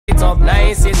up,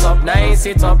 nice it up, nice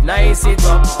it up, nice it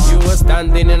up. You were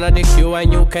standing in the queue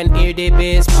and you can hear the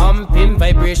bass pumping,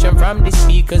 vibration from the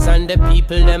speakers and the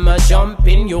people them are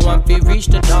jumping. You want to reach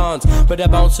the dance, but the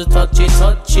bouncer touch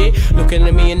it. Looking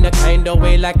at me in the kind of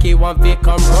way like he want to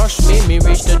come rush me. Me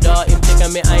reach the door, him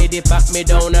take me ID, pat me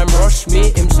down and rush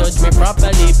me. Him search me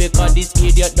properly because this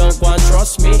idiot don't want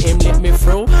trust me. Him let me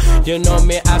through, you know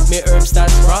me have me herbs that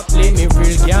properly. Me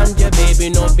real ganja baby,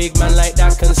 no big man like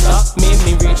that can stop me.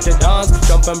 Me reach the dance,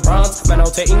 jump and prance, man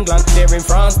out to England, there in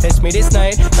France. Test me this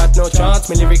night, got no chance.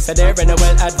 Me lyrics are there and they're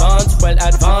well advanced, well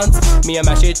advanced. Me and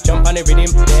mash it, jump on the rhythm,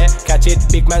 there, catch it,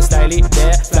 big man style it,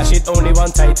 there, flash it, only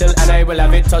one title and I will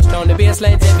have it. Touch down the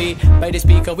bassline heavy, by the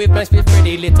speaker with my split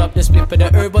ready. Lit up the split but the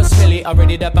herb was smelly.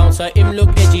 Already the bouncer, him look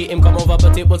edgy. Him come over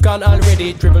but it was gone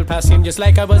already. Dribble past him just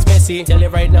like I was Messi. Tell you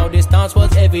right now this dance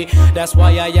was heavy, that's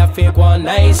why I have fake one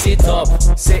nice it up.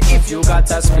 Say if you got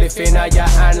a spliff in your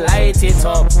hand, light it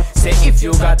up. Say if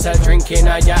you got a drink in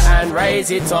your hand,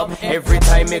 rise it up. Every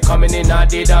time me coming in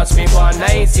the dance, me go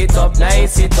nice it up,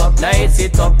 nice it up, nice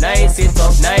it up, nice it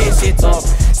up, nice it up.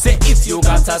 Say if you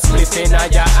got a spliff in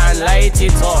your hand, light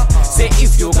it up. Say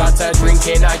if you got a drink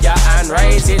in your hand,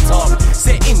 rise it up.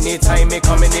 Say anytime me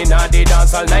coming in the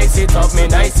dance, I'll nice it up, me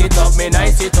nice it up, me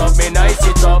nice it up, me nice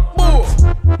it up. Boom.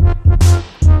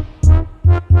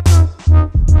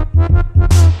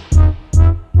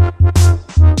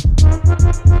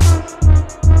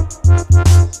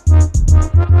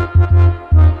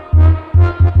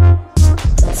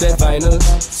 Say vinyl,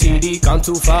 CD, gone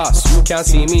too fast. You can't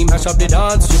see me, mash up the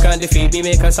dance. You can't defeat me,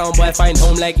 make a sound boy find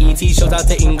home like E.T. Shout out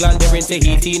to England, they're in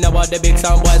Tahiti. Now all the big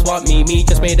sound boys want me.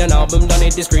 Just made an album, done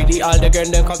it discreetly. All the girls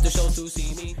then come to show to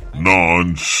see me.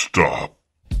 Non-stop.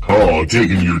 Oh,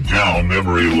 taking you down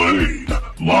memory lane.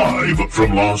 Live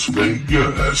from Las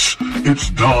Vegas.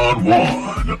 It's Don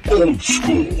Juan, Old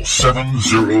School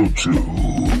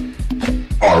 702.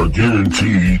 Our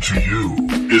guarantee to you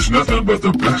is nothing but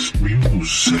the best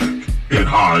music in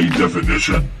high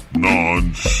definition,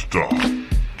 non-stop.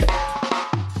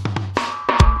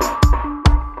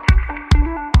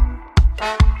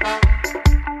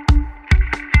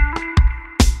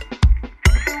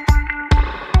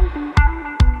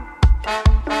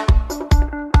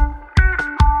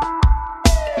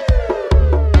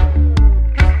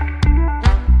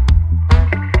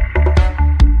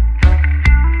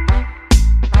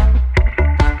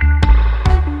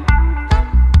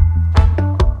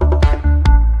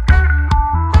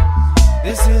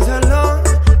 This is a long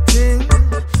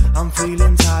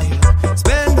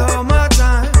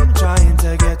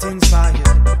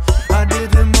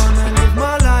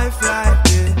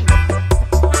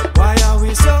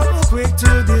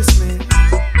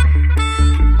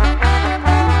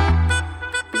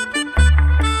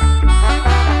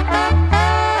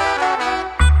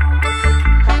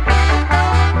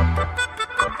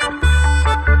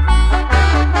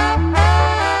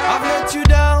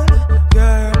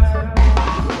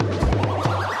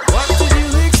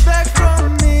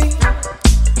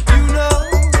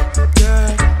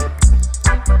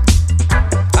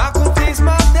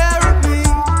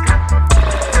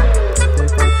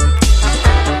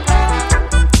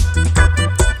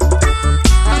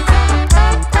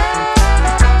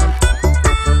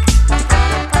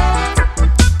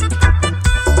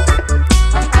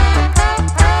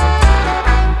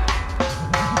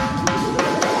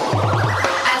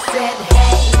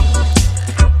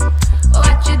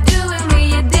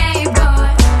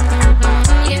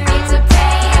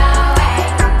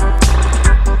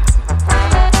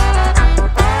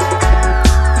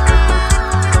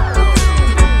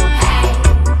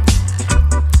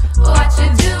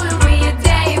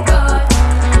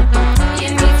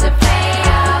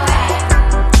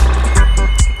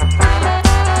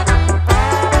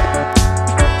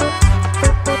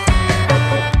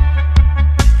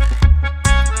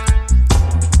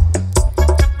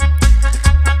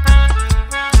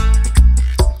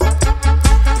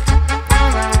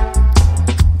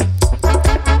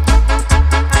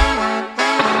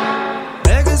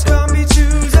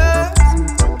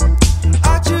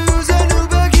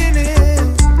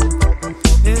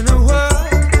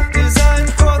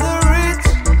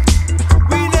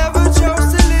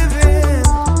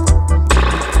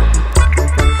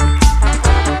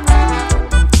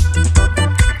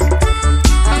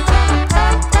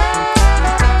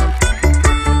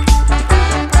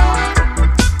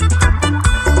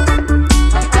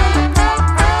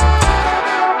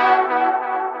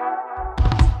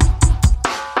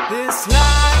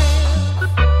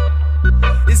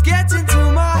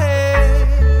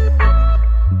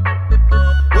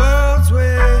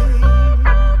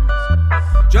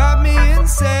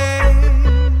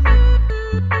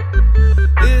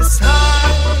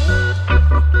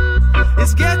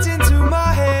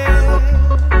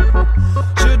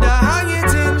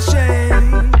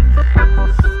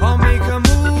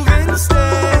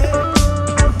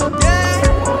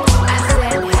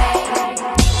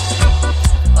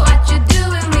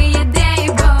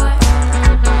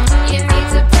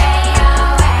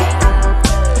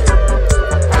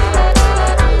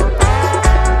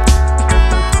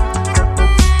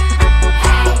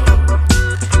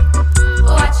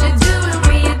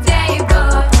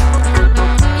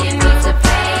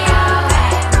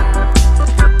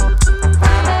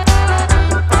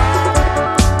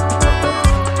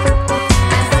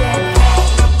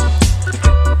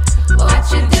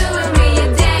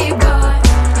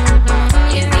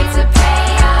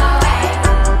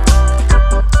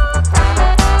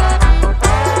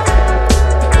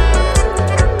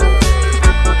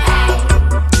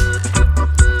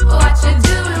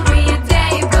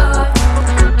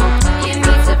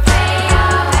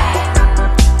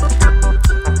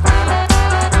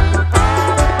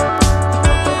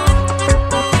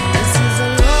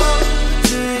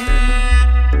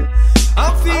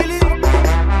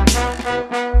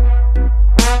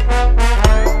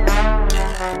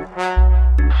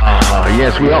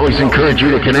we always encourage you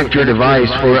to connect your device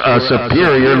for a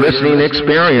superior listening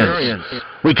experience.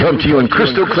 We come to you in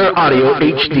crystal clear audio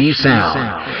HD sound.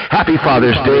 Happy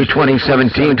Father's Day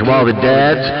 2017 to all the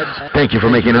dads. Thank you for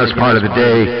making us part of the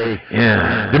day.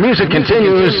 Yeah. The music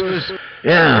continues.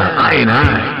 Yeah,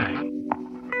 aye.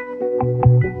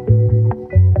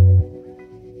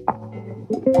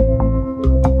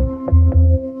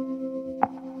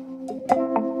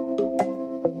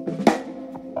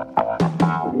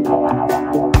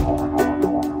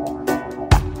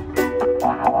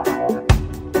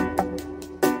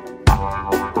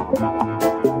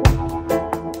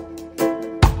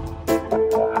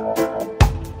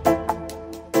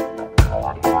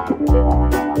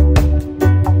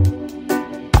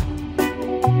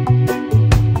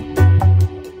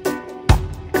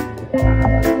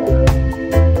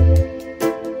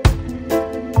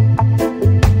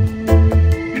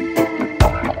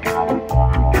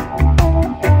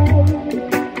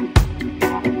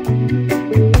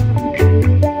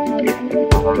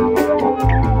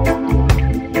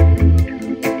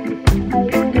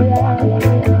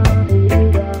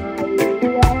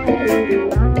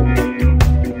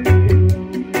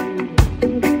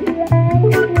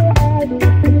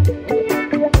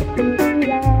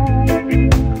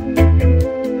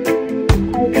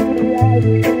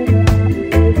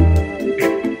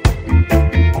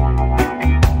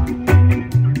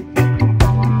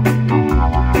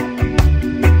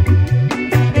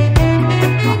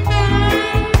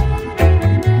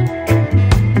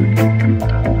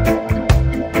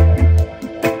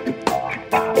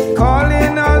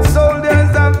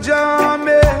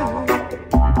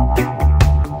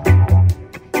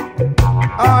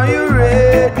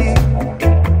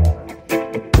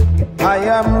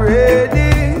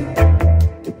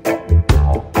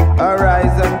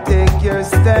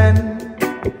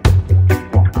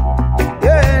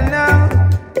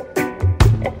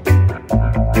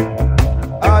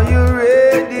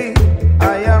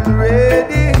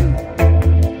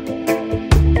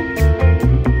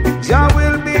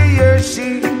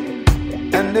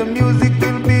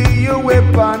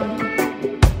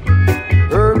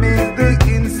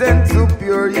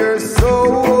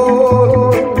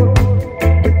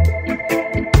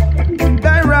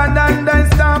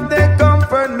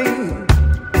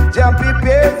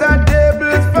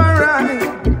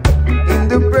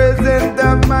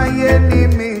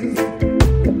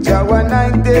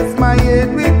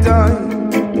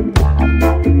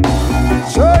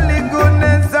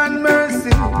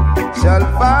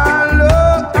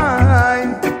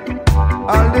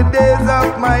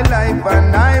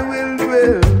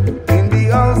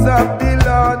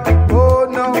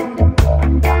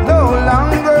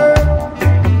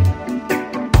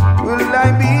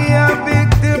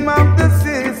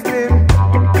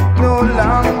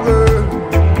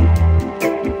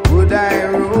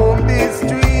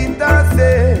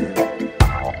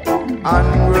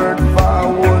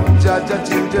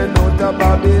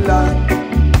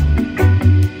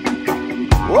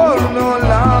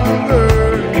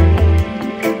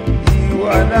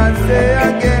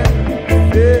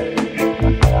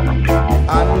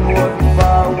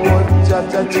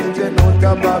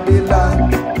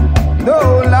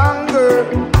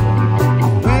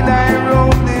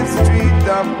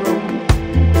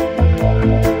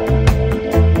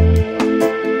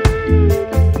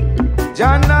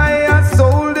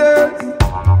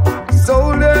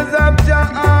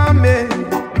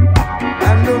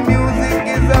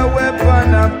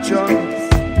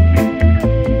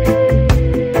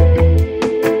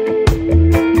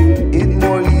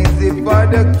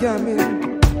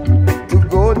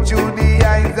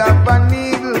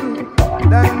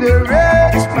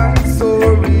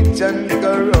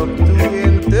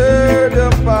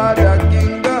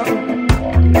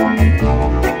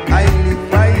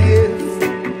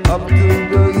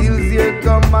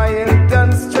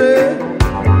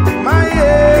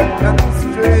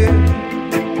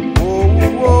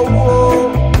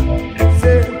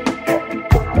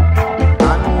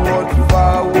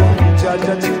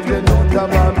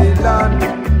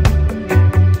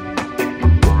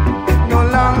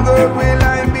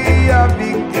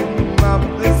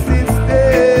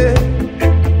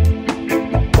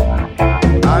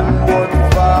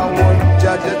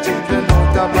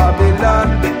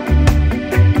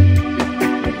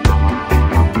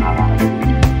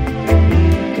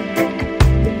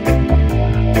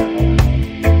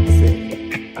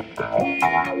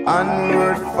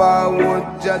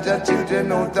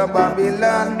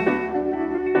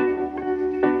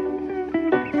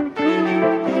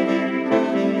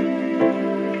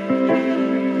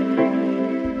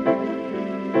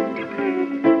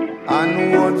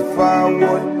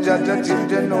 road, Jaja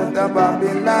children out of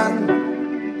Babylon.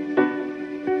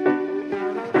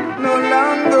 No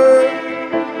longer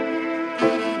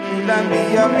will I be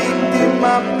a victim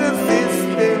of the sin.